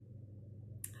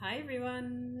Hi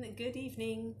everyone, good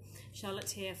evening.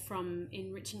 Charlotte here from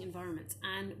Enriching Environments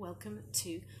and welcome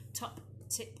to Top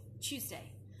Tip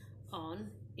Tuesday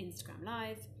on Instagram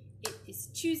Live. It is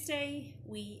Tuesday,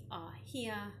 we are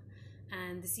here,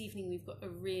 and this evening we've got a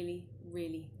really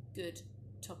good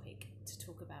topic to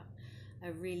talk about.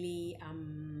 A really,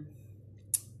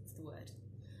 what's the word?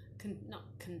 Not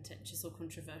contentious or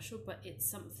controversial, but it's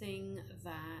something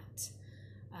that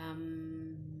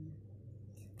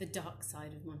the dark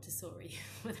side of Montessori,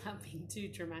 without being too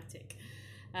dramatic.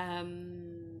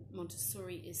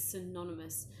 Montessori is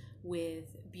synonymous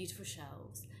with beautiful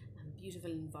shelves and beautiful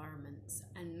environments,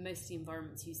 and most of the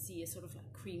environments you see are sort of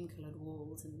like cream coloured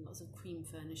walls and lots of cream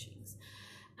furnishings,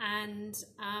 and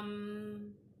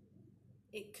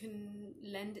it can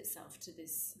lend itself to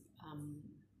this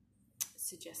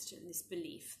suggestion, this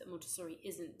belief that Montessori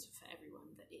isn't for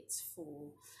everyone, that it's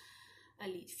for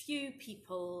elite few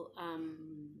people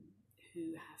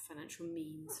who have financial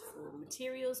means for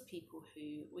materials, people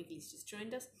who, Wiggly's just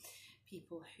joined us,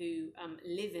 people who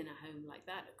live in a home like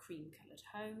that, a cream-coloured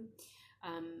home.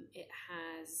 It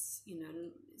has,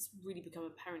 it's really become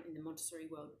apparent in the Montessori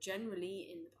world generally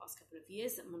in the past couple of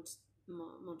years that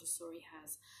Montessori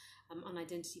has an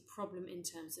identity problem in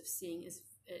terms of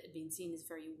being seen as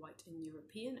very white and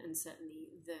European, and certainly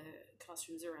the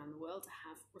classrooms around the world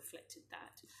have reflected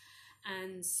that.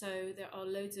 And so there are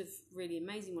loads of really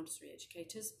amazing Montessori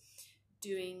educators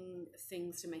doing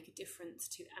things to make a difference,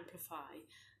 to amplify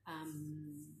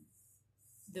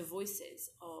the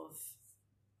voices of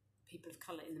people of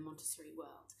colour in the Montessori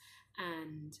world,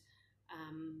 and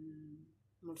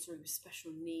Montessori with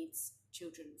special needs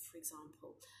children, for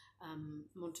example,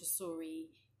 Montessori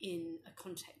in a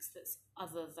context that's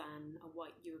other than a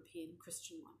white European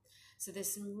Christian one. So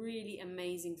there's some really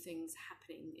amazing things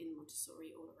happening in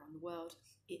Montessori all around the world.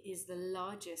 It is the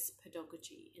largest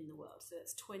pedagogy in the world. So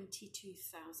that's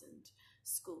 22,000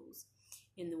 schools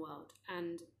in the world.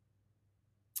 And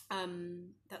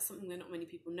that's something that not many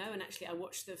people know. And actually I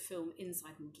watched the film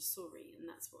Inside Montessori, and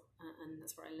that's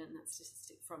where I learned that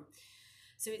statistic from.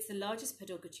 So it's the largest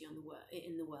pedagogy in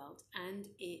the world, and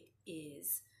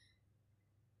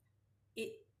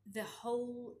the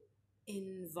whole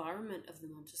environment of the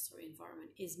Montessori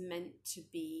environment is meant to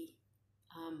be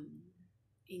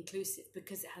inclusive,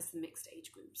 because it has the mixed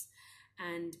age groups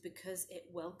and because it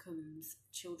welcomes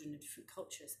children of different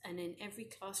cultures. And in every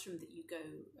classroom that you go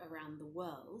around the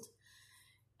world,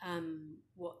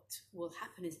 what will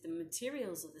happen is the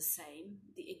materials are the same,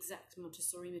 the exact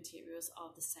Montessori materials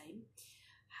are the same.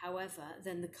 However,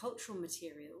 then the cultural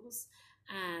materials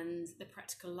and the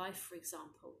practical life, for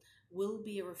example, will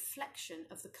be a reflection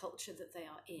of the culture that they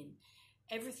are in.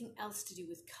 Everything else to do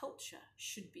with culture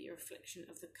should be a reflection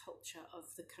of the culture of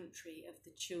the country, of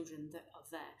the children that are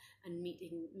there, and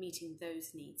meeting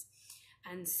those needs.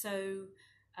 And so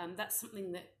that's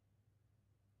something that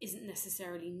isn't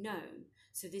necessarily known.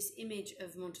 So this image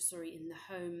of Montessori in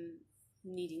the home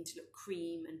needing to look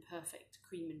cream and perfect,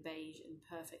 cream and beige and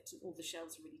perfect, and all the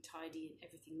shelves are really tidy and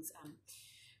everything's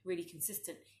really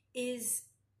consistent, is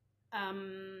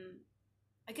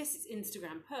I guess it's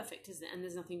Instagram perfect, isn't it? And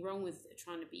there's nothing wrong with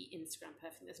trying to be Instagram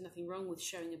perfect. There's nothing wrong with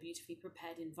showing a beautifully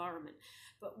prepared environment.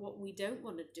 But what we don't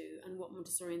want to do, and what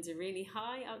Montessorians are really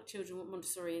high out children, what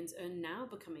Montessorians are now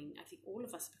becoming, I think all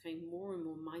of us are becoming more and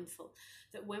more mindful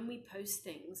that when we post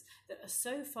things that are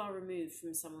so far removed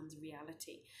from someone's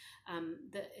reality,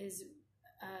 that is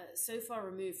so far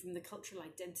removed from the cultural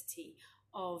identity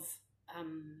of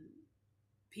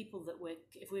people, that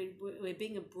if we're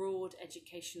being a broad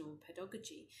educational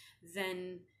pedagogy,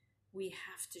 then we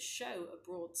have to show a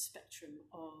broad spectrum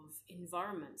of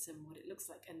environments and what it looks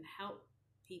like, and help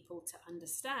people to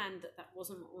understand that that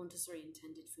wasn't what Montessori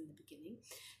intended from the beginning.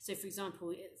 So, for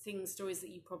example, stories that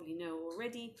you probably know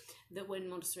already, that when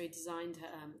Montessori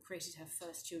created her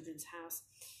first children's house,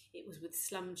 it was with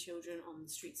slum children on the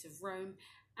streets of Rome,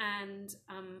 and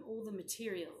all the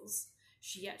materials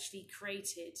she actually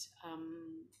created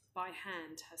by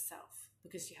hand herself,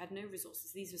 because she had no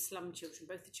resources. These were slum children.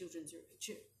 Both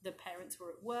the parents were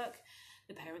at work.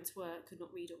 The parents could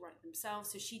not read or write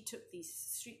themselves. So she took these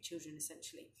street children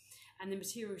essentially, and the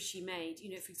materials she made,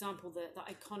 for example, the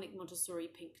iconic Montessori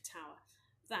pink tower,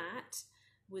 that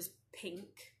was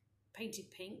pink,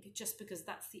 painted pink, just because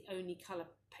that's the only colour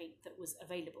paint that was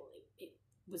available. It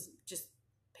was just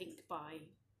pink by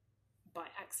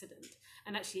accident,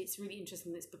 and actually it's really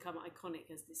interesting that it's become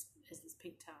iconic as this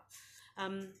pink tower.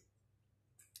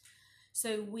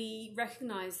 So we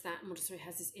recognise that Montessori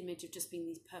has this image of just being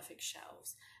these perfect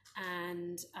shelves,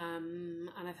 and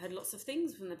I've heard lots of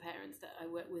things from the parents that I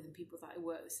work with and people that I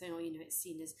work with saying, oh, you know, it's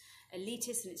seen as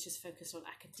elitist and it's just focused on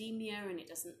academia and it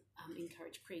doesn't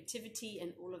encourage creativity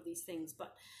and all of these things.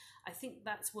 But I think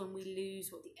that's when we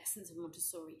lose what the essence of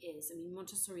Montessori is. I mean,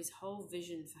 Montessori's whole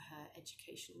vision for her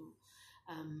educational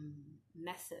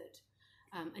method,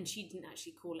 and she didn't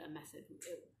actually call it a method.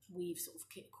 We've sort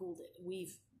of called it,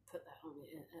 we've put that on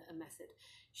it, a method.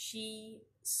 She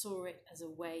saw it as a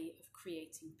way of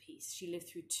creating peace. She lived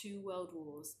through 2 world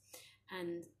wars,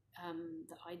 and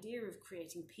the idea of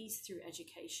creating peace through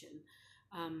education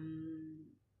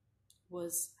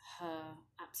was her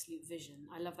absolute vision.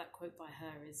 I love that quote by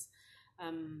her is,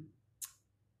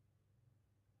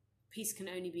 peace can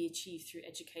only be achieved through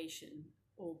education.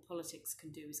 All politics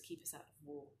can do is keep us out of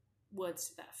war. Words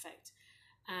to that effect.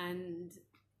 And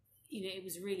you know, it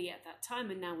was really at that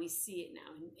time, and now we see it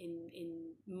now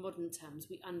in modern terms.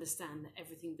 We understand that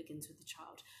everything begins with the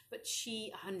child. But she,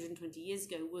 120 years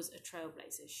ago, was a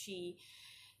trailblazer. She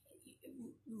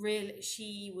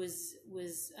was,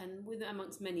 and with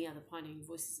amongst many other pioneering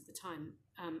voices at the time,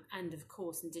 and of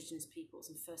course Indigenous peoples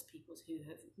and First Peoples who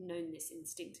have known this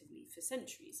instinctively for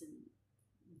centuries and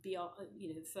beyond, you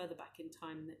know, further back in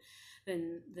time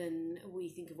than we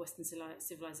think of Western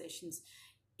civilizations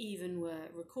even were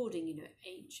recording. You know,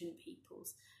 ancient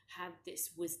peoples had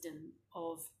this wisdom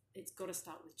of it's got to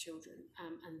start with children,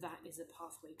 and that is a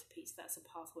pathway to peace. That's a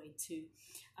pathway to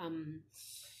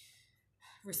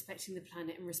respecting the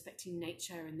planet and respecting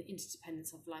nature and the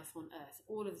interdependence of life on Earth.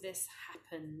 All of this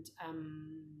happened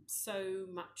so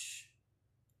much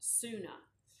sooner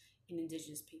in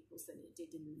Indigenous peoples than it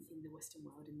did in the Western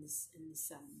world, in this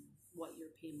white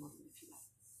European model, if you like.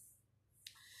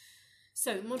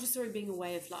 So Montessori being a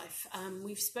way of life.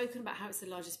 We've spoken about how it's the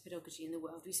largest pedagogy in the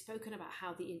world. We've spoken about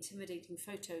how the intimidating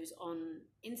photos on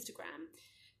Instagram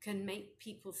can make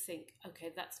people think,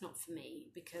 okay, that's not for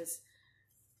me because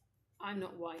I'm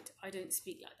not white. I don't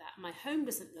speak like that. My home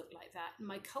doesn't look like that.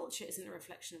 My culture isn't a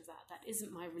reflection of that. That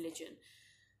isn't my religion.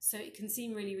 So it can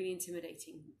seem really, really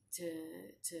intimidating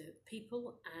to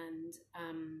people. And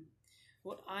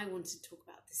what I wanted to talk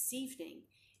about this evening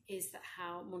is that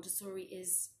how Montessori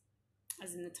is,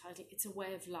 as in the title, it's a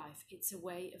way of life. It's a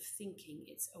way of thinking.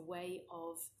 It's a way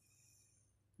of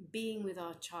being with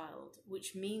our child,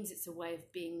 which means it's a way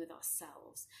of being with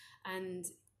ourselves. And,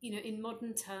 you know, in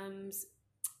modern terms,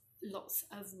 lots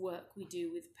of work we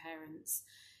do with parents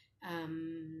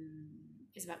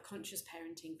is about conscious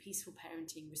parenting, peaceful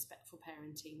parenting, respectful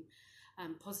parenting,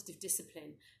 positive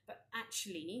discipline. But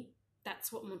actually,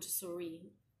 that's what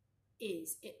Montessori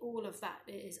is. All of that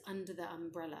is under the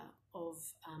umbrella of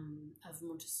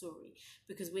Montessori,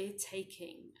 because we're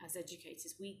taking, as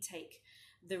educators, we take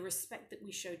the respect that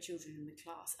we show children in the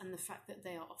class and the fact that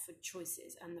they are offered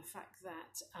choices, and the fact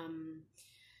that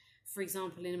for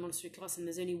example, in a Montessori classroom,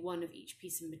 there's only one of each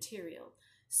piece of material.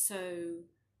 So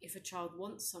if a child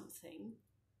wants something,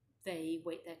 they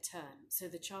wait their turn. So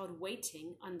the child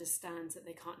waiting understands that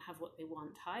they can't have what they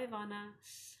want. Hi, Ivana.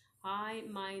 Hi,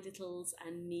 my littles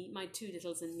and me, my 2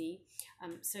 littles and me.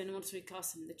 So in a Montessori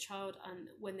classroom, the child,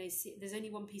 when they see, there's only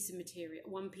one piece of material,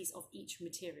 one piece of each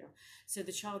material. So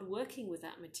the child working with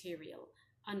that material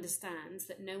understands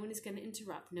that no one is going to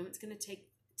interrupt, no one's going to take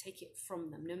it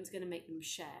from them, no one's going to make them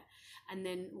share. And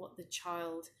then what the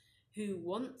child who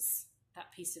wants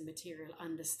that piece of material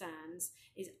understands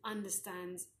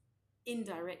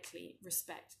indirectly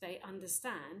respect. They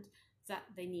understand that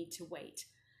they need to wait.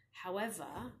 However,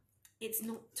 it's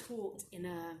not taught in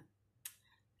a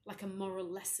moral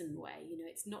lesson way. You know,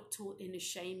 it's not taught in a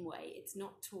shame way. It's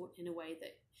not taught in a way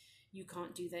that you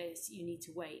can't do this, you need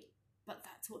to wait. But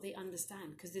that's what they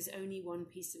understand, because there's only one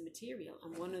piece of material,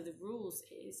 and one of the rules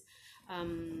is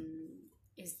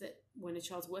that when a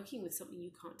child's working with something,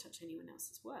 you can't touch anyone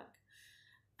else's work.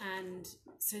 And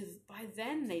so by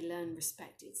then they learn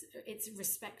respect. It's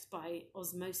respect by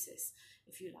osmosis,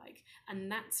 if you like,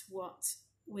 and that's what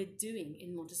we're doing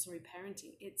in Montessori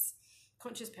parenting. It's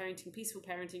conscious parenting, peaceful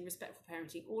parenting, respectful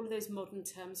parenting. All of those modern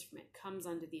terms from it comes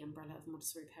under the umbrella of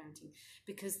Montessori parenting,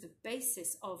 because the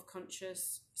basis of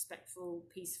conscious, respectful,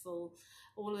 peaceful,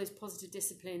 all of those positive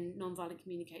discipline, nonviolent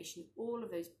communication, all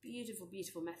of those beautiful,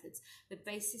 beautiful methods, the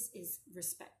basis is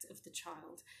respect of the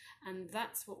child. And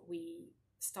that's what we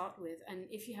start with. And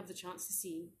if you have the chance to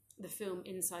see the film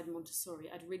Inside Montessori,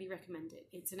 I'd really recommend it.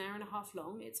 It's 1.5 hours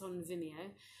long. It's on Vimeo,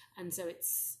 and so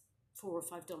it's $4 or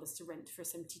 $5 to rent for a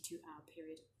 72-hour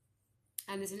period.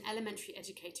 And there's an elementary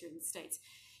educator in the States.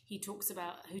 Who talks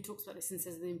about this and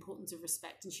says the importance of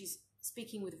respect. And she's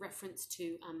speaking with reference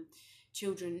to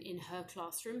children in her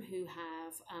classroom who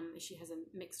have, she has a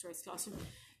mixed race classroom,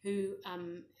 who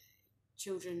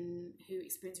children who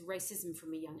experience racism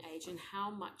from a young age, and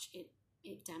how much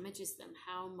it damages them,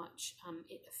 how much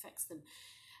it affects them.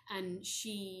 And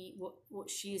what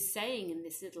she is saying in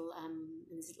this little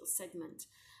segment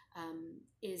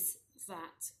is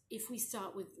that if we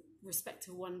start with respect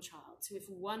to one child, so if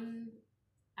one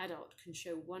adult can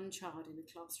show one child in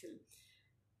a classroom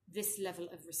this level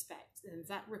of respect, then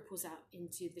that ripples out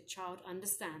into the child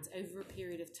understands over a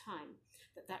period of time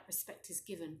that that respect is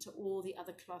given to all the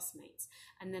other classmates,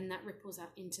 and then that ripples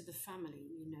out into the family,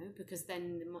 you know, because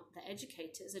then the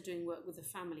educators are doing work with the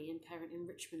family and parent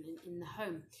enrichment in the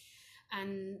home,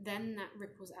 and then that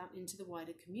ripples out into the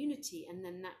wider community, and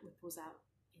then that ripples out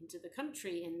into the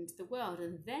country and the world,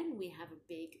 and then we have a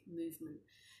big movement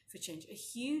for change, a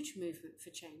huge movement for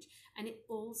change, and it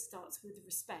all starts with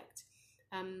respect.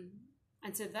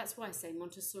 And so that's why I say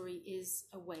Montessori is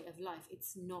a way of life.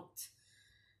 It's not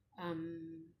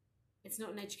an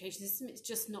education system. It's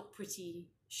just not pretty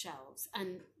shelves.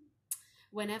 And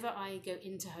whenever I go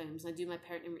into homes, I do my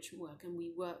parent enrichment work, and we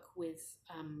work with,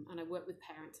 and I work with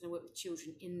parents and I work with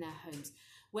children in their homes.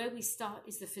 Where we start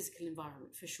is the physical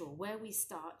environment, for sure. Where we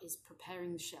start is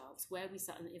preparing the shelves. Where we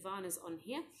start, and Ivana's on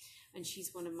here, and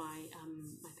she's one of my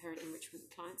parent enrichment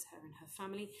clients, her and her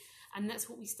family. And that's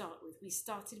what we start with. We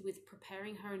started with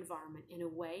preparing her environment in a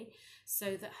way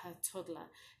so that her toddler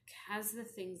has the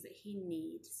things that he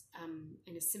needs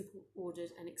in a simple,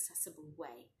 ordered, and accessible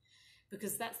way.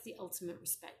 Because that's the ultimate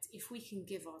respect. If we can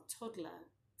give our toddler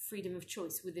freedom of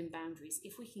choice within boundaries,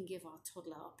 if we can give our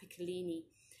toddler, our piccolini,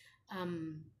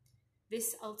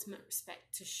 this ultimate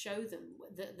respect to show them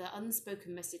that the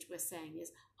unspoken message we're saying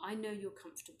is, I know you're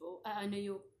comfortable, I know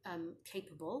you're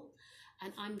capable,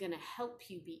 and I'm going to help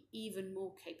you be even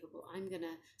more capable. I'm going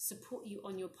to support you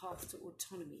on your path to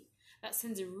autonomy. That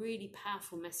sends a really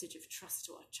powerful message of trust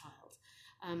to our child.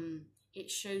 It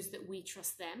shows that we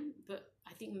trust them, but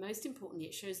I think most importantly,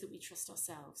 it shows that we trust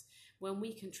ourselves. When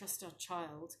we can trust our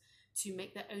child to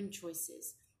make their own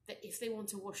choices, that if they want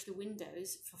to wash the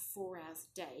windows for 4 hours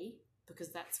a day, because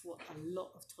that's what a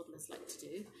lot of toddlers like to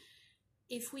do,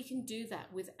 if we can do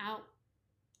that without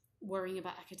worrying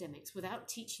about academics, without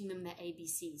teaching them their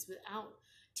ABCs, without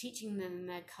teaching them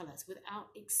their colours, without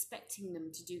expecting them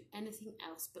to do anything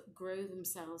else but grow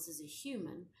themselves as a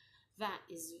human, that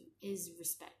is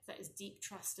respect. That is deep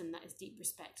trust, and that is deep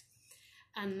respect.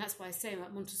 And that's why I say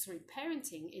that Montessori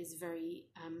parenting is very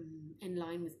in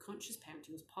line with conscious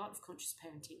parenting, was part of conscious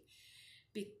parenting,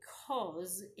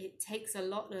 because it takes a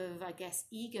lot of, I guess,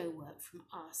 ego work from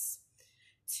us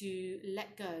to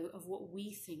let go of what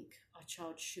we think our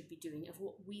child should be doing, of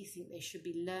what we think they should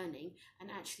be learning, and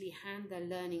actually hand their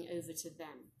learning over to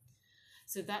them.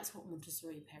 So that's what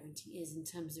Montessori parenting is in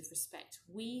terms of respect.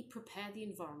 We prepare the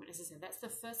environment. As I said, that's the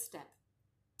first step.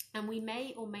 And we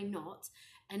may or may not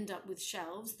end up with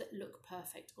shelves that look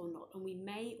perfect or not. And we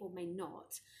may or may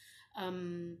not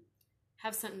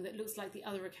have something that looks like the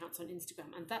other accounts on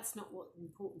Instagram. And that's not what's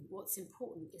important. What's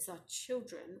important is our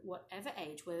children, whatever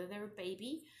age, whether they're a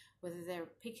baby, whether they're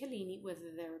a piccolini,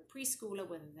 whether they're a preschooler,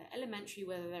 whether they're elementary,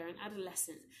 whether they're an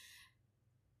adolescent.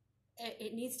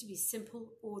 It needs to be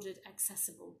simple, ordered,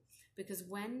 accessible, because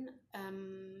when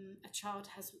a child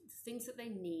has things that they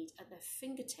need at their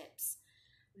fingertips,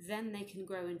 then they can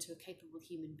grow into a capable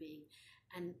human being.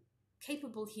 And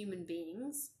capable human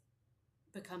beings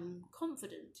become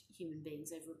confident human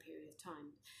beings over a period of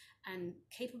time. And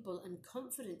capable and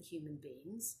confident human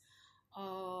beings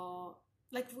are,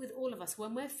 like with all of us,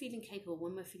 when we're feeling capable,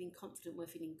 when we're feeling confident, we're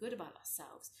feeling good about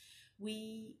ourselves,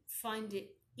 we find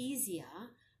it easier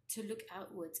to look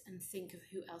outwards and think of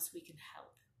who else we can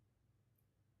help.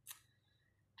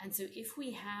 And so if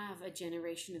we have a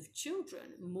generation of children,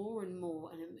 more and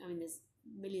more, and I mean there's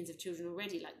millions of children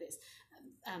already like this,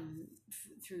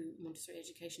 through Montessori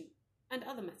education and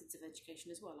other methods of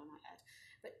education as well, I might add.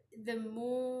 But the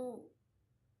more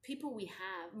people we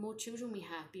have, more children we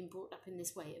have being brought up in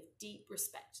this way of deep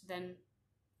respect, then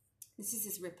this is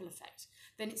this ripple effect.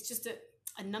 Then it's just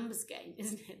a numbers game,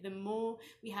 isn't it? The more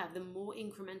we have, the more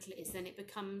incremental it is. Then it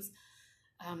becomes,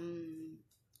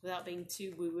 without being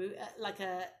too woo-woo,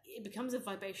 it becomes a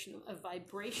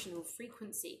vibrational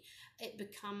frequency. It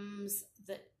becomes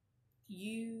that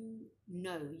you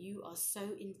are so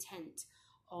intent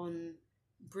on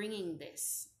bringing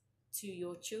this to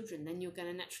your children, then you're going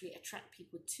to naturally attract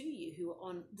people to you who are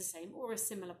on the same or a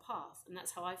similar path. And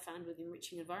that's how I found with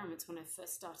enriching environments when I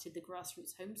first started the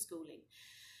grassroots homeschooling.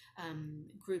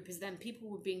 group, is then people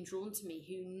were being drawn to me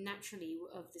who naturally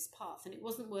were of this path. And it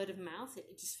wasn't word of mouth,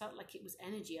 it just felt like it was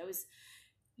energy. I was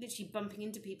literally bumping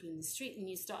into people in the street, and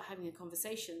you start having a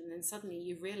conversation, and then suddenly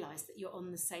you realize that you're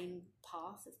on the same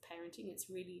path of parenting. It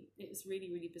was really,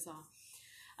 really bizarre.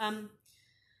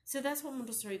 So that's what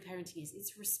Montessori parenting is.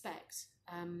 It's respect.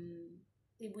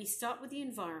 We start with the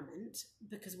environment,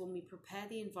 because when we prepare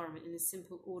the environment in a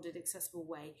simple, ordered, accessible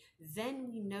way,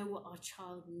 then we know what our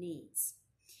child needs,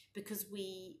 because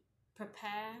we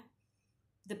prepare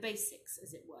the basics,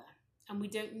 as it were, and we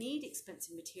don't need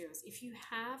expensive materials. If you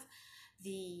have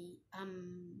the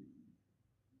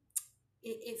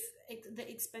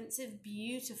expensive,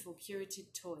 beautiful,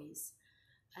 curated toys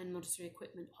and Montessori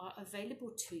equipment are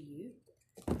available to you,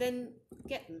 then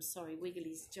get them. Sorry,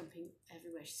 Wiggly's jumping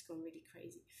everywhere. She's gone really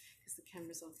crazy because the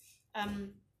camera's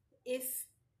on.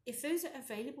 If those are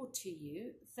available to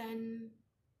you, then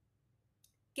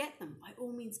get them. By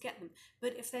all means, get them.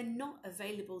 But if they're not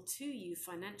available to you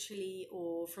financially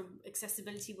or from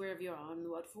accessibility wherever you are in the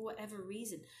world, for whatever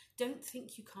reason, don't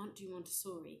think you can't do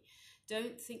Montessori.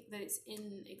 Don't think that it's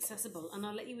inaccessible. And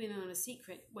I'll let you in on a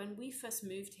secret. When we first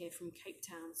moved here from Cape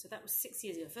Town, so that was 6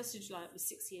 years ago, 1st of July, it was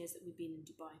 6 years that we'd been in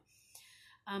Dubai.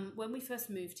 When we first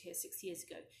moved here 6 years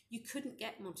ago, you couldn't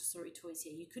get Montessori toys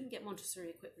here. You couldn't get Montessori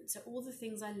equipment. So all the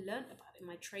things I learned about in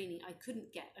my training, I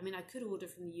couldn't get. I mean, I could order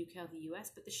from the UK or the US,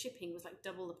 but the shipping was like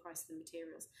double the price of the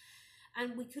materials.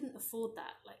 And we couldn't afford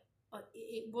that.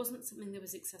 It wasn't something that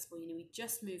was accessible. We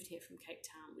just moved here from Cape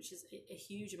Town, which is a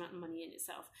huge amount of money in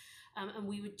itself. And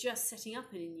we were just setting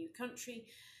up in a new country,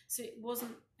 so it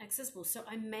wasn't accessible. So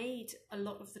I made a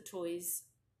lot of the toys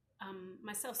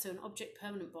myself. So an object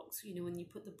permanent box, when you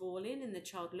put the ball in and the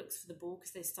child looks for the ball,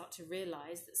 because they start to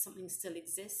realize that something still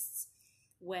exists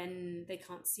when they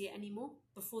can't see it anymore.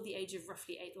 Before the age of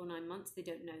roughly 8 or 9 months, they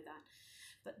don't know that.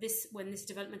 But when this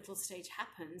developmental stage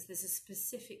happens, there's a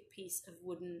specific piece of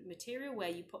wooden material where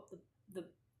you pop the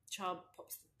child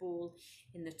pops the ball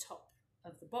in the top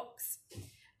of the box,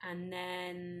 and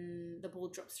then the ball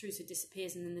drops through, so it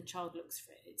disappears, and then the child looks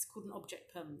for it. It's called an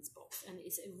object permanence box, and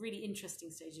it's a really interesting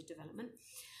stage of development.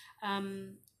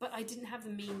 But I didn't have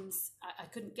the means. I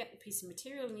couldn't get the piece of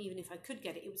material, and even if I could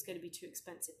get it, it was going to be too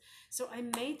expensive. So I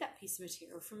made that piece of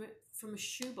material from a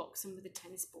shoebox and with a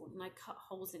tennis ball, and I cut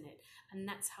holes in it, and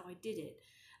that's how I did it.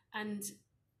 And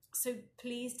so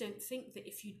please don't think that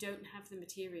if you don't have the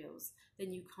materials,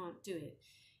 then you can't do it.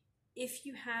 If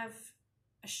you have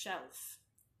a shelf,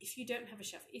 if you don't have a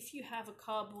shelf, if you have a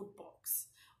cardboard box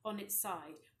on its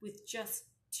side with just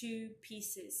 2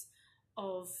 pieces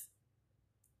of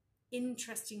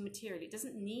interesting material, it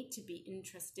doesn't need to be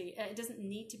interesting, it doesn't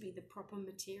need to be the proper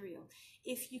material.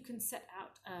 If you can set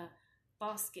out a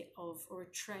basket or a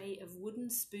tray of wooden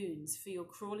spoons for your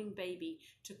crawling baby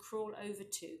to crawl over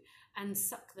to and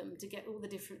suck them to get all the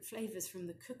different flavors from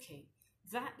the cooking,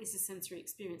 that is a sensory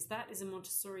experience. That is a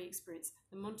Montessori experience.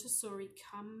 The Montessori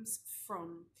comes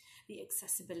from the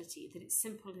accessibility, that it's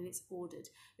simple and it's ordered,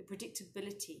 the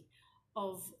predictability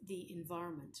of the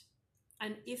environment.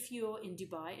 And if you're in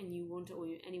Dubai and you want to, or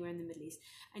you're anywhere in the Middle East,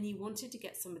 and you wanted to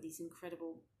get some of these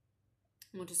incredible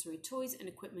Montessori toys and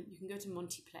equipment, you can go to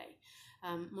Montiplay.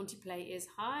 Montiplay is,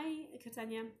 hi,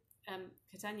 Catania.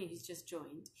 Catania, who's just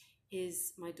joined,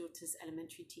 is my daughter's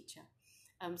elementary teacher.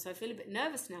 So I feel a bit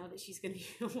nervous now that she's going to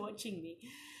be watching me.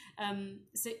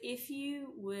 So if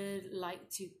you would like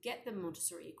to get the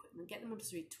Montessori equipment, get the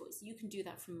Montessori toys, you can do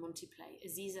that from Montiplay.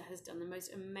 Aziza has done the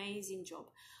most amazing job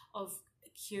of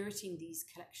curating these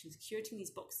collections, curating these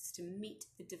boxes to meet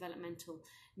the developmental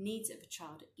needs of a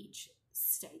child at each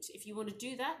stage. If you want to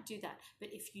do that, do that. But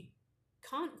if you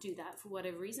can't do that for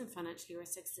whatever reason, financially or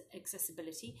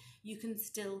accessibility, you can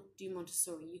still do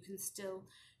Montessori. You can still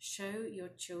show your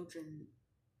children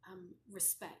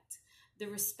respect, the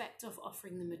respect of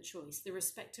offering them a choice, the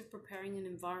respect of preparing an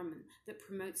environment that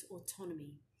promotes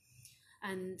autonomy.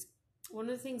 And one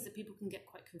of the things that people can get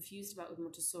quite confused about with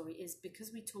Montessori is,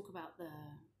 because we talk about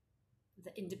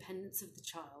the independence of the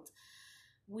child,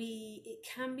 it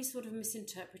can be sort of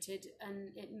misinterpreted,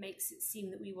 and it makes it seem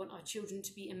that we want our children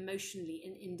to be emotionally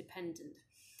independent.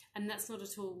 And that's not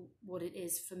at all what it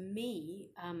is. For me,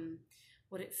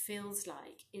 what it feels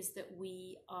like is that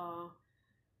we are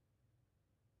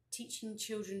teaching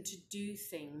children to do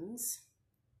things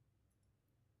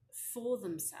for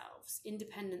themselves.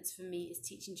 Independence for me is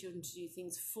teaching children to do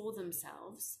things for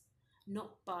themselves,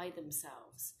 not by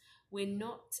themselves. We're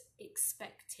not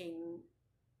expecting,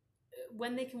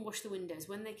 when they can wash the windows,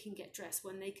 when they can get dressed,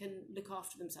 when they can look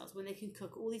after themselves, when they can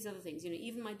cook, all these other things.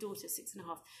 Even my daughter,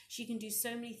 6.5, she can do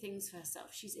so many things for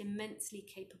herself. She's immensely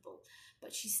capable,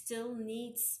 but she still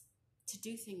needs to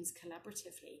do things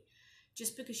collaboratively.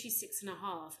 Just because she's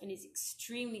 6.5 and is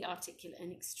extremely articulate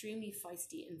and extremely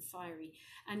feisty and fiery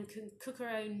and can cook her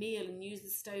own meal and use the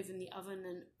stove and the oven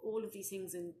and all of these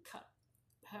things and cut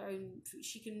her own food,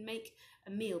 she can make a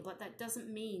meal, but that doesn't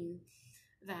mean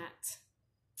that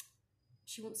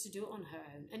she wants to do it on her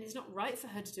own. And it's not right for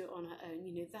her to do it on her own.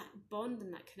 You know, that bond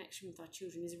and that connection with our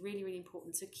children is really, really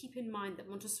important. So keep in mind that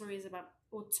Montessori is about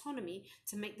autonomy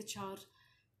to make the child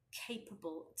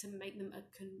capable, to make them a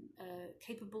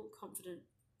capable, confident,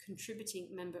 contributing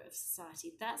member of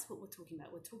society. That's what we're talking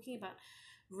about. We're talking about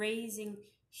raising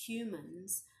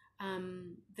humans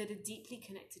that are deeply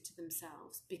connected to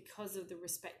themselves because of the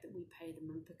respect that we pay them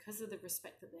and because of the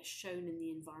respect that they're shown in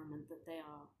the environment that they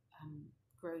are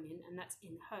grown in, and that's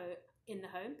in the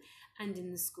home and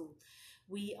in the school.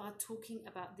 We are talking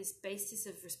about this basis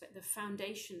of respect. The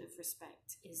foundation of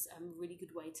respect is a really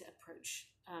good way to approach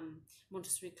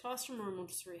Montessori classroom or a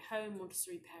Montessori home,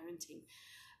 Montessori parenting.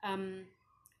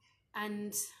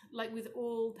 And like with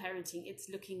all parenting, it's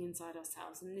looking inside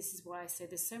ourselves. And this is why I say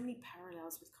there's so many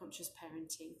parallels with conscious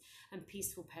parenting and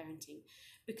peaceful parenting.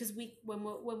 Because when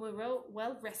we're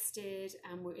well rested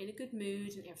and we're in a good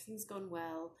mood and everything's gone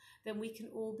well, then we can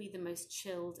all be the most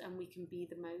chilled and we can be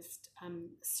the most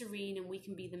serene and we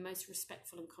can be the most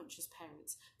respectful and conscious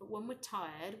parents. But when we're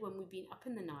tired, when we've been up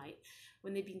in the night,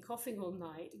 when they've been coughing all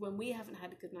night, when we haven't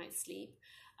had a good night's sleep,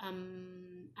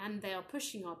 and they are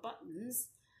pushing our buttons,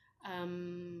 they're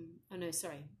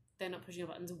not pushing our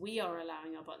buttons. We are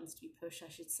allowing our buttons to be pushed, I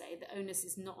should say. The onus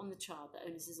is not on the child. The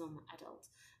onus is on the adult.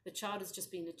 The child is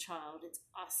just being a child. It's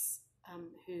us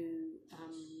who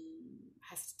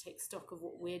has to take stock of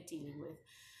what we're dealing with.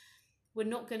 We're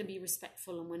not going to be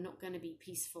respectful and we're not going to be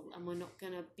peaceful and we're not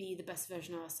going to be the best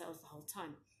version of ourselves the whole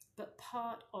time. But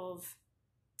part of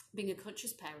being a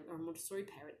conscious parent or a Montessori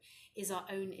parent is our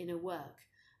own inner work.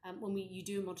 When you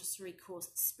do a Montessori course,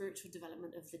 the spiritual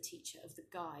development of the teacher, of the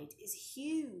guide, is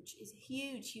huge,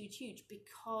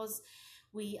 because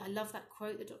I love that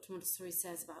quote that Dr. Montessori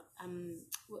says about,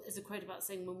 as a quote about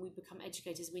saying when we become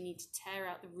educators, we need to tear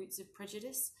out the roots of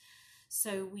prejudice.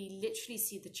 So we literally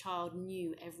see the child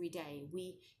new every day.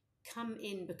 We come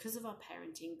in because of our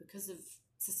parenting, because of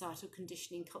societal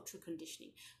conditioning, cultural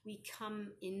conditioning. We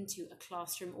come into a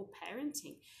classroom or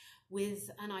parenting with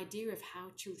an idea of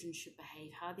how children should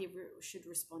behave, how they should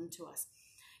respond to us.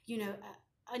 You know,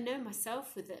 I know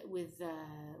myself with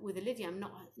Olivia. I'm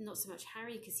not so much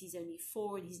Harry because he's only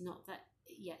 4 and he's not that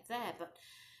yet there. But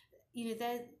you know,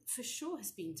 there for sure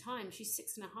has been time. She's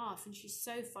 6.5 and she's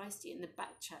so feisty, and the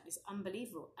back chat is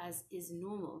unbelievable, as is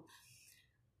normal.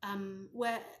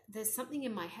 Where there's something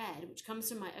in my head which comes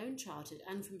from my own childhood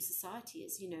and from society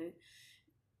is, you know,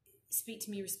 speak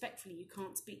to me respectfully. You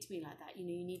can't speak to me like that. You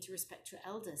know, you need to respect your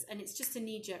elders. And it's just a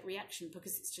knee-jerk reaction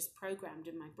because it's just programmed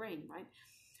in my brain, right?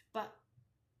 But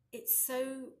it's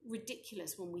so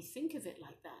ridiculous when we think of it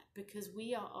like that, because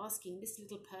we are asking this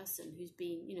little person who's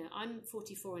been, you know, I'm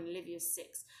 44 and Olivia's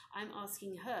 6. I'm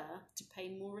asking her to pay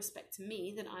more respect to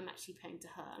me than I'm actually paying to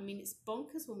her. I mean, it's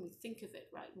bonkers when we think of it,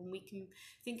 right? When we can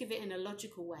think of it in a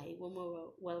logical way, when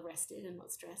we're well rested and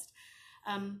not stressed.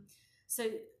 So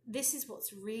this is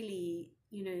what's really,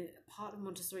 you know, part of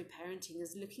Montessori parenting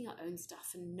is looking at our own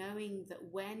stuff and knowing that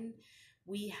when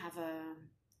we have a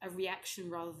reaction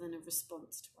rather than a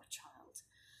response to our child,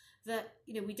 that,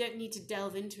 you know, we don't need to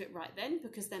delve into it right then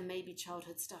because there may be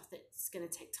childhood stuff that's going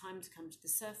to take time to come to the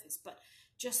surface, but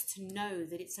just to know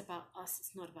that it's about us,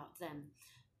 it's not about them.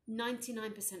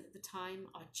 99% of the time,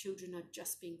 our children are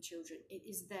just being children. It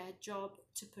is their job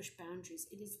to push boundaries.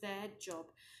 It is their job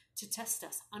to test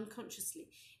us unconsciously.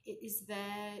 It is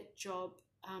their job.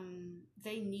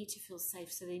 They need to feel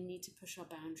safe, so they need to push our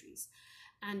boundaries.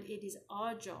 And it is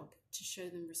our job to show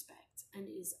them respect. And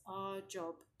it is our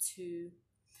job to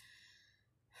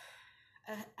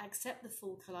accept the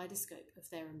full kaleidoscope of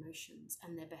their emotions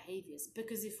and their behaviors.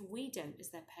 Because if we don't, as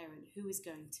their parent, who is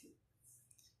going to?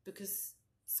 Because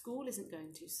school isn't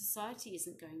going to, society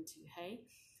isn't going to, hey?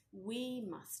 We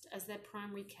must, as their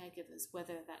primary caregivers,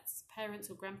 whether that's parents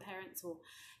or grandparents, or,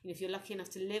 you know, if you're lucky enough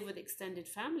to live with extended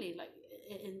family, like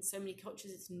in so many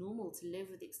cultures, it's normal to live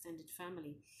with extended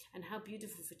family. And how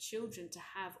beautiful for children to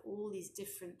have all these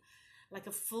different, like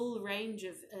a full range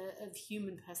of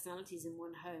human personalities in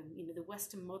one home. You know, the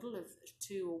Western model of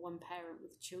 2 or 1 parent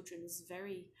with children is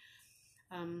very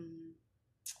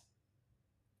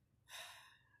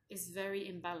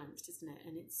imbalanced, isn't it?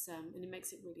 And it's and it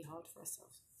makes it really hard for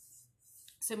ourselves.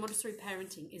 So Montessori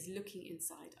parenting is looking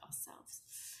inside ourselves.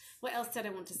 What else did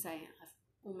I want to say? I've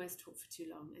almost talked for too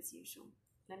long, as usual.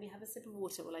 Let me have a sip of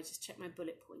water while I just check my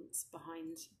bullet points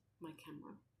behind my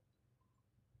camera.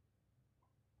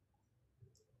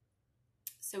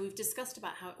 So we've discussed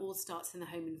about how it all starts in the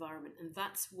home environment, and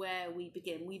that's where we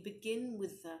begin. We begin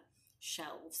with the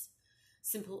shelves,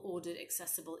 simple, ordered,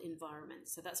 accessible environment.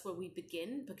 So that's where we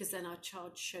begin, because then our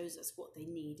child shows us what they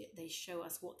need. They show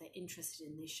us what they're interested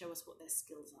in. They show us what their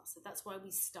skills are. So that's why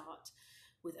we start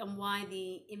with, and why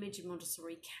the image of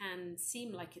Montessori can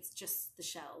seem like it's just the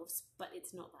shelves, but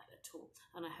it's not that at all.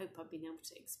 And I hope I've been able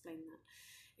to explain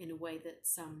that in a way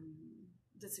that's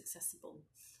accessible.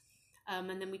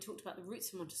 And then we talked about the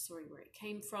roots of Montessori, where it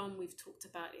came from. We've talked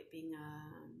about it being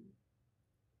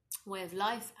a way of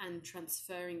life and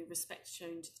transferring the respect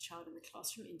shown to the child in the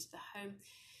classroom into the home.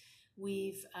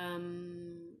 We've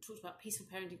talked about peaceful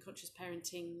parenting, conscious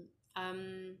parenting.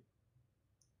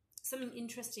 Something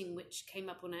interesting which came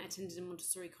up when I attended a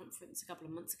Montessori conference a couple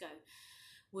of months ago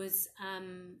was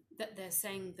that they're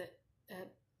saying that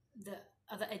the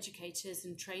other educators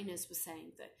and trainers were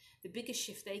saying that the biggest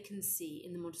shift they can see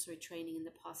in the Montessori training in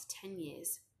the past 10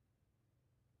 years,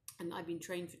 and I've been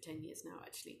trained for 10 years now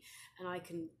actually, and I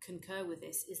can concur with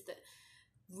this, is that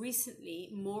recently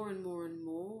more and more and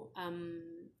more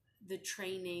the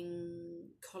training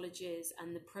colleges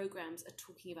and the programs are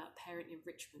talking about parent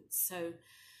enrichment. So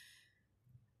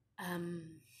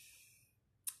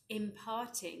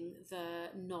imparting the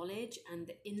knowledge and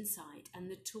the insight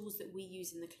and the tools that we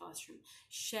use in the classroom,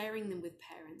 sharing them with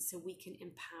parents so we can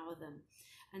empower them.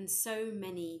 And so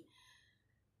many,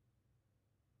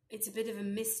 it's a bit of a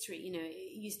mystery, you know.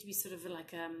 It used to be sort of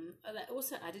like that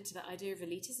also added to that idea of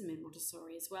elitism in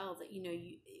Montessori as well, that, you know,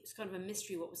 it was kind of a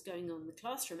mystery what was going on in the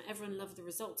classroom. Everyone loved the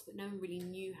results, but no one really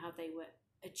knew how they were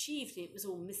achieved. It was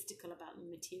all mystical about the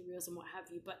materials and what have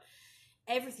you, but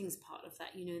everything's part of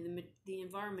that, you know, the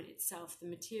environment itself, the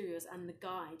materials and the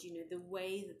guide, you know, the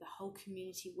way that the whole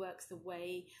community works, the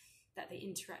way that they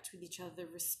interact with each other,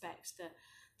 respect,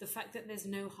 the fact that there's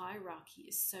no hierarchy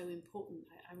is so important.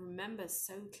 I remember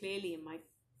so clearly in my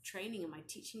training and my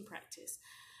teaching practice,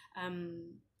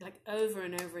 like over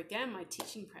and over again, my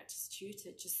teaching practice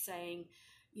tutor just saying,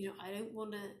 you know, I don't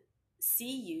want to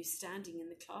see you standing in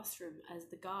the classroom as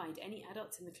the guide. Any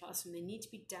adults in the classroom, they need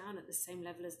to be down at the same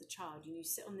level as the child. You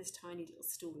sit on this tiny little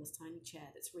stool, this tiny chair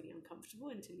that's really uncomfortable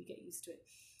until you get used to it.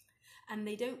 And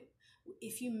they don't,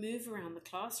 if you move around the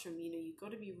classroom, you know, you've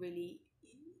got to be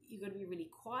really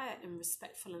quiet and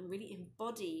respectful and really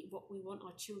embody what we want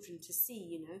our children to see.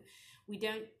 You know, we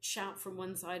don't shout from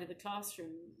one side of the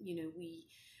classroom. You know,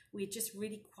 we're just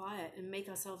really quiet and make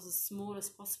ourselves as small as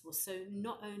possible. So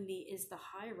not only is the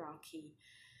hierarchy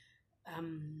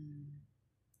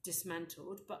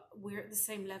dismantled, but we're at the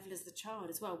same level as the child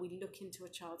as well. We look into a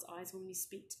child's eyes when we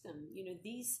speak to them. You know,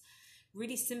 these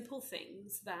really simple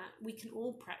things that we can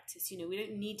all practice. You know, we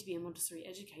don't need to be a Montessori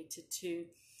educator to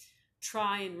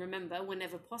try and remember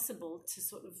whenever possible to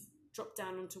sort of drop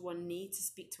down onto one knee to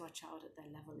speak to our child at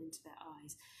their level, into their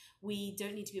eyes. We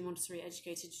don't need to be a Montessori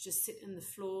educator to just sit on the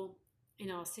floor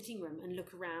in our sitting room and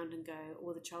look around and go,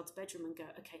 or the child's bedroom, and go,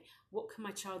 okay, what can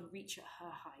my child reach at her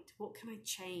height? What can I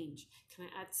change? Can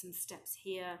I add some steps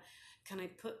here? Can I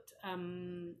put,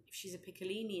 if she's a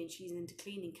piccolini and she's into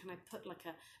cleaning, can I put like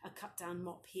a cut down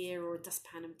mop here or a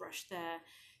dustpan and brush there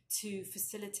to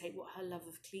facilitate what her love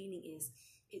of cleaning is?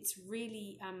 It's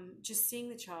really just seeing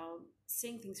the child,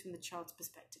 seeing things from the child's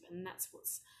perspective, and that's what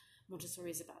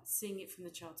Montessori is about, seeing it from the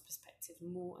child's perspective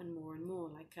more and more and more.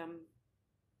 Like,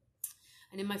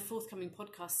 and in my forthcoming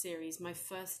podcast series, my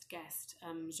first guest,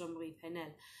 Jean-Marie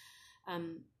Penel,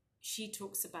 she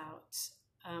talks about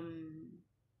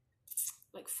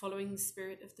like following the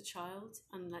spirit of the child,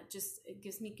 and that just, it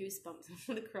gives me goosebumps. I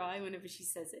want to cry whenever she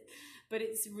says it, but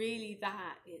it's really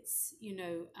that. It's, you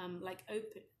know, like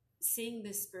seeing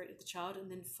the spirit of the child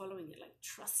and then following it, like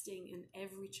trusting in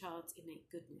every child's innate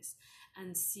goodness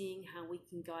and seeing how we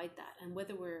can guide that. And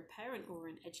whether we're a parent or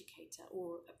an educator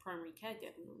or a primary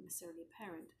caregiver, not necessarily a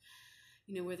parent,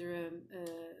 you know, whether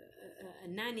a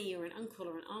nanny or an uncle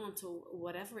or an aunt or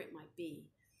whatever it might be,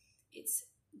 it's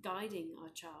guiding our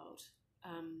child,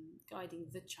 guiding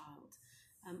the child,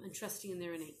 and trusting in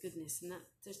their innate goodness. And that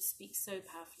just speaks so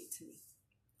powerfully to me.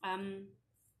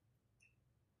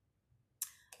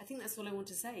 I think that's all I want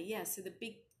to say. Yeah, so the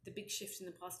big shift in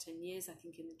the past 10 years, I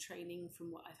think, in the training,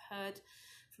 from what I've heard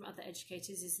from other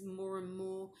educators, is more and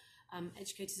more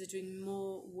educators are doing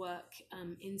more work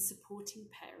in supporting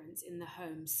parents in the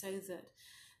home, so that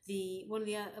one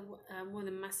of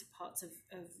the massive parts of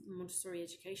Montessori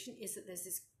education is that there's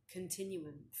this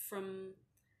continuum from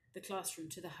the classroom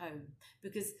to the home,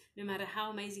 because no matter how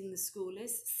amazing the school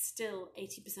is, still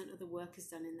 80% of the work is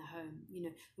done in the home. You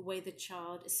know, the way the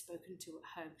child is spoken to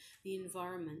at home, the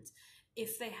environment,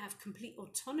 If they have complete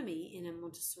autonomy in a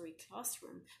Montessori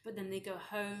classroom, but then they go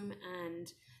home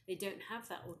and they don't have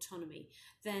that autonomy,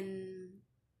 then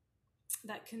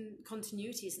that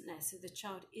continuity isn't there. So the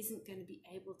child isn't going to be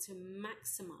able to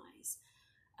maximize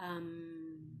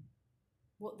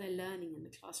what they're learning in the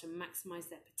classroom, maximize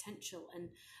their potential,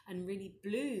 and really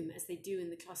bloom as they do in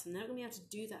the classroom. They're not going to be able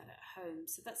to do that at home.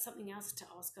 So that's something else to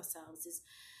ask ourselves is,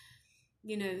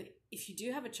 if you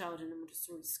do have a child in a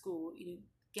Montessori school,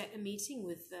 get a meeting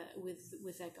with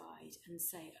their guide and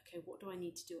say, okay, what do I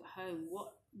need to do at home?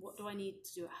 What do I need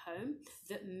to do at home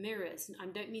that mirrors, and I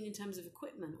don't mean in terms of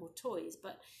equipment or toys,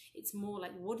 but it's more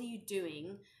like, what are you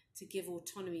doing to give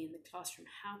autonomy in the classroom?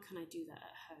 How can I do that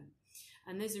at home?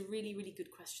 And those are really, really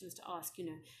good questions to ask.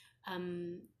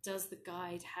 Does the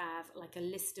guide have like a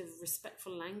list of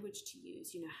respectful language to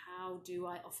use? How do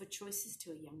I offer choices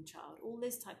to a young child? All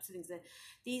those types of things.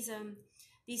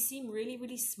 These seem really,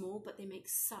 really small, but they make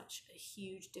such a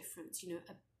huge difference.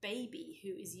 A baby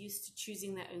who is used to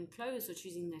choosing their own clothes or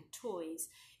choosing their toys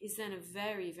is then a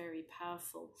very, very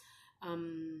powerful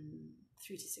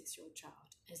 3 to 6 year old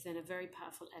child, is then a very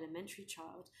powerful elementary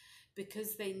child,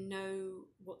 because they know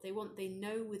what they want. They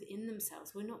know within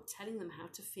themselves. We're not telling them how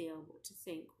to feel, what to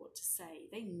think, what to say.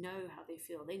 They know how they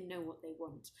feel. They know what they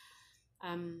want.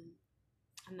 And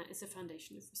that is a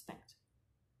foundation of respect.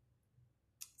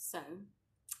 So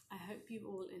I hope you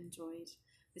all enjoyed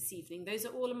this evening. Those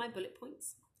are all of my bullet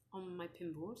points on my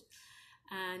pinboard.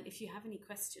 And if you have any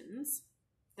questions,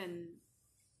 then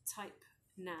type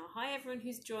now. Hi, everyone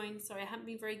who's joined. Sorry, I haven't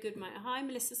been very good. Hi,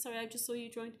 Melissa. Sorry, I just saw you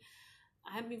joined.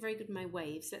 I haven't been very good with my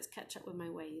waves. Let's catch up with my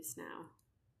waves now.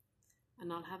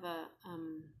 And I'll have a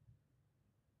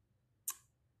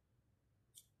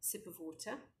sip of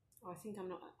water. Oh, I think I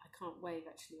can't wave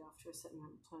actually after a certain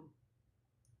amount of time.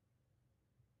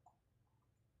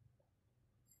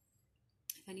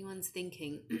 If anyone's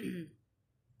thinking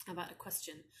about a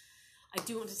question, I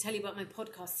do want to tell you about my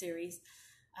podcast series,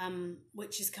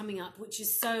 which is coming up, which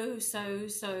is so, so,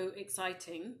 so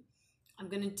exciting. I'm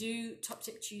going to do Top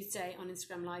Tip Tuesday on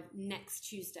Instagram Live next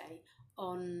Tuesday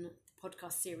on the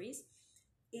podcast series.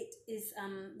 It is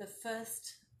the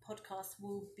first podcast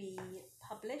will be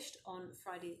published on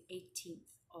Friday,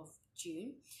 18th of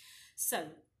June. So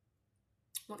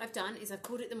what I've done is I've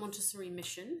called it the Montessori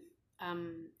Mission.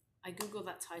 I googled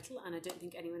that title and I don't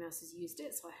think anyone else has used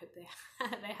it, so I hope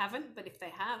they haven't. But if they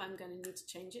have, I'm going to need to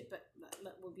change it, but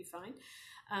that will be fine.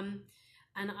 And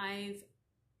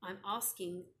I'm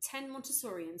asking 10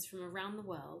 Montessorians from around the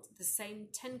world the same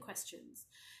 10 questions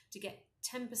to get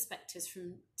 10 perspectives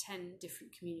from 10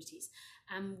 different communities.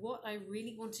 And what I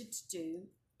really wanted to do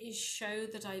is show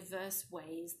the diverse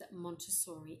ways that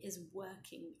Montessori is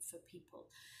working for people.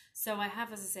 So I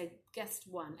have, as I said, guest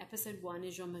one, episode 1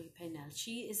 is Jean-Marie Penel.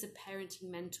 She is a parenting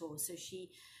mentor. So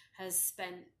she has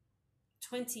spent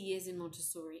 20 years in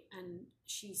Montessori and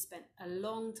she spent a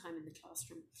long time in the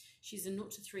classroom. She's a 0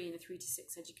 to 3 and a 3 to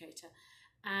 6 educator.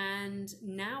 And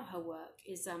now her work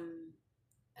is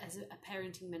as a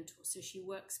parenting mentor. So she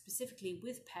works specifically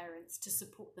with parents to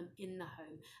support them in the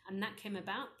home. And that came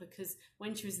about because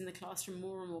when she was in the classroom,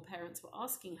 more and more parents were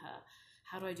asking her,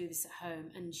 how do I do this at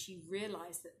home? And she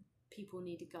realized that people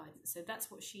needed guidance. So that's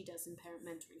what she does in parent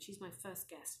mentoring. She's my first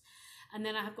guest. And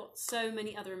then I have got so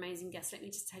many other amazing guests. Let me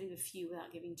just tell you a few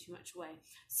without giving too much away.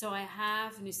 So I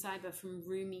have Nusaiba from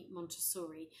Rumi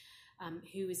Montessori,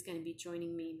 who is going to be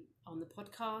joining me on the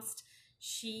podcast.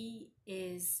 She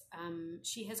has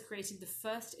created the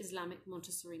first Islamic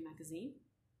Montessori magazine.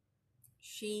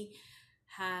 She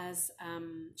has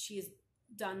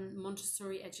done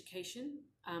Montessori education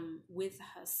with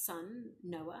her son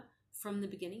Noah from the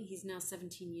beginning. He's now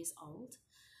 17 years old.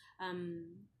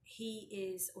 He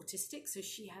is autistic, so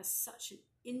she has such an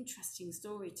interesting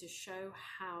story to show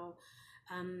how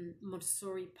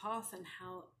Montessori path and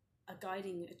how a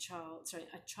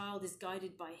child is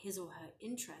guided by his or her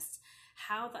interests,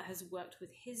 how that has worked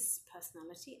with his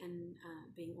personality and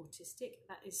being autistic.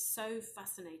 That is so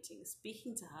fascinating,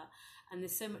 speaking to her, and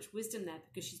there's so much wisdom there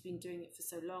because she's been doing it for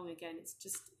so long. Again, it's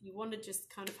just, you want to just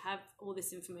kind of have all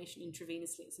this information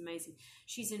intravenously. It's amazing.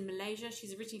 She's in Malaysia.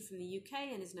 She's originally from the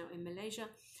UK and is now in Malaysia.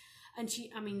 And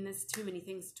there's too many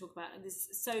things to talk about. There's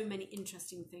so many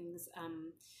interesting things.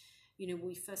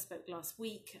 We first spoke last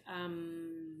week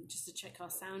just to check our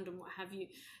sound and what have you,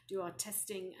 do our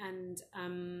testing, and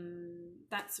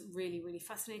that's really, really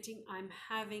fascinating. I'm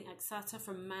having Aksata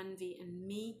from Manvi and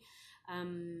Me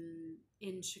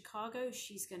in Chicago.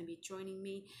 She's going to be joining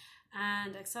me,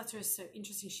 and Aksata is so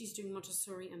interesting. She's doing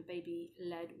Montessori and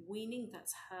baby-led weaning.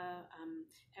 That's her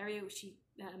area.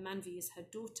 Manvi is her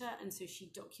daughter, and so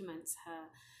she documents her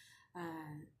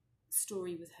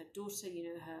story with her daughter,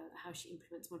 how she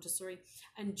implements Montessori.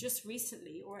 And just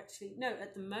recently, or actually, no,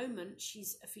 at the moment,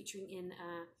 she's featuring in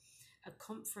a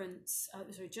conference.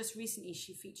 Just recently,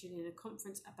 she featured in a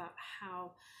conference about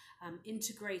how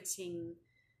integrating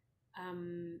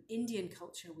Indian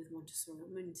culture with Montessori,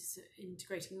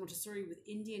 integrating Montessori with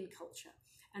Indian culture.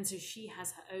 And so she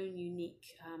has her own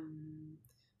unique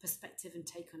perspective and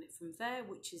take on it from there,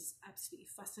 which is absolutely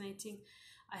fascinating.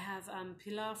 I have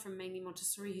Pilar from Mainly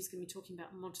Montessori, who's going to be talking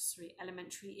about Montessori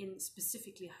elementary in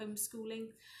specifically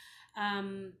homeschooling.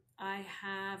 I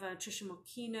have Trisha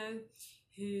Mochino,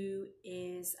 who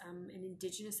is an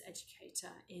Indigenous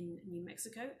educator in New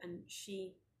Mexico, and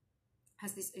she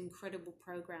has this incredible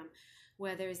program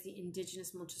where there is the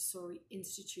Indigenous Montessori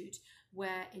Institute,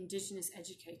 where Indigenous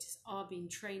educators are being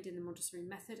trained in the Montessori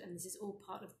method, and this is all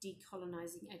part of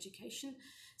decolonizing education.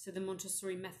 So the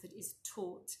Montessori method is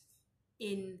taught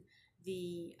in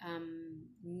the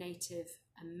Native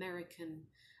American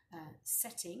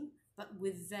setting, but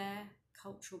with their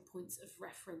cultural points of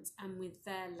reference and with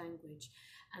their language.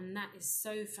 And that is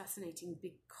so fascinating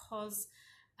because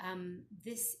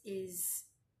this is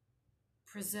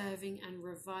preserving and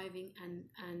reviving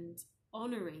and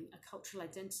honoring a cultural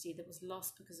identity that was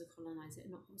lost because of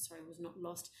colonization.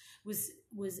 Was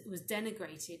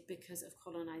denigrated because of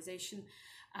colonization.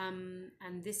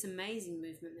 And this amazing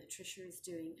movement that Trisha is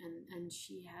doing, and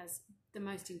she has the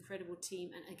most incredible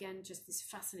team, and again, just this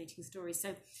fascinating story.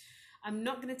 So I'm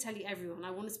not going to tell you everyone.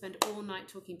 I want to spend all night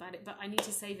talking about it, but I need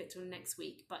to save it till next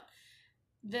week. But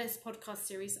this podcast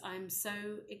series, I'm so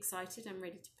excited. I'm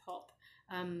ready to pop.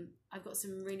 I've got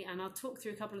some really, and I'll talk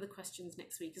through a couple of the questions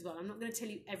next week as well. I'm not going to tell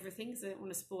you everything because I don't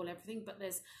want to spoil everything, but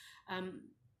there's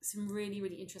some really,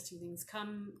 really interesting things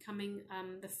coming.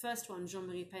 The first one,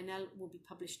 Jean-Marie Paynel, will be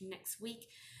published next week,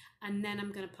 and then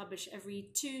I'm going to publish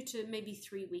every 2 to maybe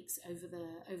 3 weeks over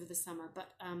the summer.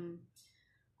 But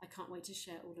I can't wait to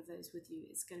share all of those with you.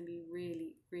 It's going to be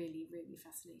really, really, really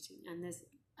fascinating, and there's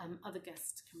other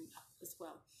guests coming up as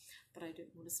well, but I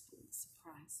don't want to spoil the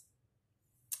surprise.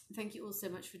 Thank you all so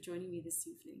much for joining me this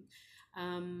evening.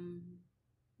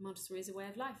 Montessori is a way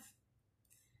of life,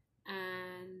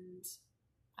 and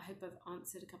I hope I've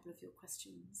answered a couple of your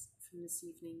questions from this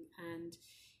evening. And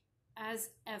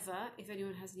as ever, if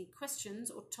anyone has any questions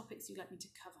or topics you'd like me to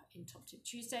cover in Top Tip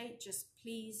Tuesday, just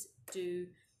please do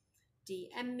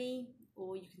DM me,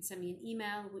 or you can send me an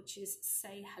email, which is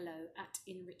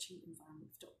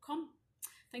sayhello@enrichingenvironments.com.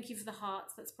 Thank you for the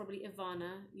hearts. That's probably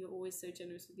Ivana. You're always so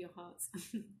generous with your hearts.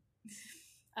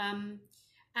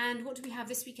 And what do we have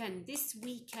this weekend? This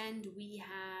weekend we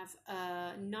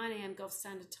have 9 a.m. Gulf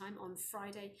Standard Time on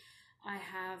Friday. I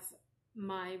have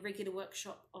my regular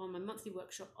workshop, my monthly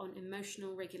workshop on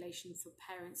emotional regulation for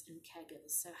parents and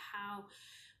caregivers. So how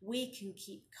we can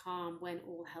keep calm when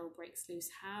all hell breaks loose,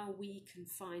 how we can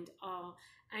find our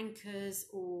anchors,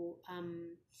 or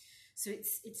so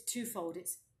it's twofold.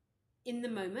 It's in the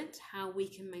moment, how we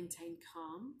can maintain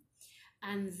calm,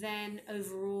 and then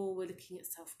overall we're looking at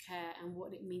self-care and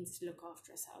what it means to look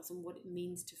after ourselves, and what it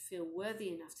means to feel worthy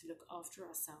enough to look after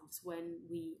ourselves when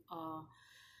we've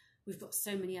got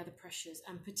so many other pressures,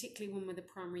 and particularly when we're the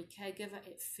primary caregiver,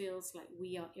 it feels like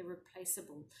we are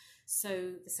irreplaceable.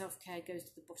 So the self-care goes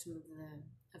to the bottom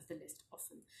of the list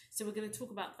often. So we're going to talk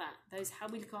about that, those how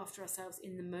we look after ourselves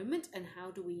in the moment, and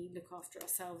how do we look after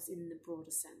ourselves in the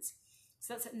broader sense.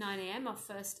 So that's at 9 a.m, our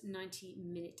first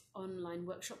 90-minute online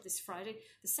workshop this Friday.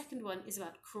 The second one is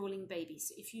about crawling babies.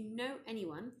 So if you know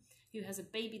anyone who has a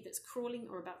baby that's crawling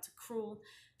or about to crawl,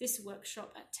 this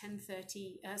workshop at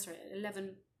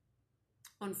 11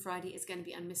 on Friday is going to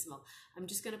be unmissable. I'm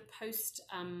just going to post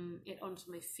it onto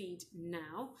my feed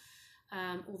now,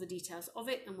 all the details of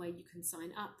it and where you can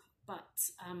sign up.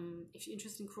 But if you're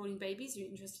interested in crawling babies, you're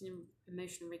interested in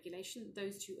emotional regulation,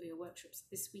 those two are your workshops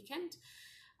this weekend.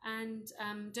 And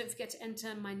don't forget to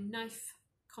enter my knife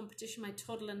competition, my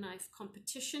toddler knife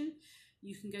competition.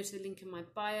 You can go to the link in my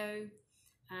bio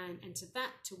and enter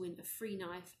that to win a free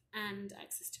knife and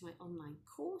access to my online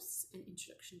course, An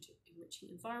Introduction to Enriching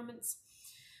Environments.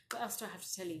 What else do I have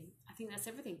to tell you? I think that's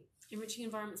everything.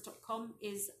 enrichingenvironments.com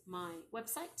is my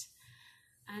website,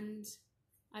 and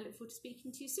I look forward to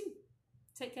speaking to you soon.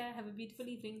 Take care. Have a beautiful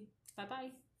evening.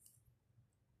 Bye-bye.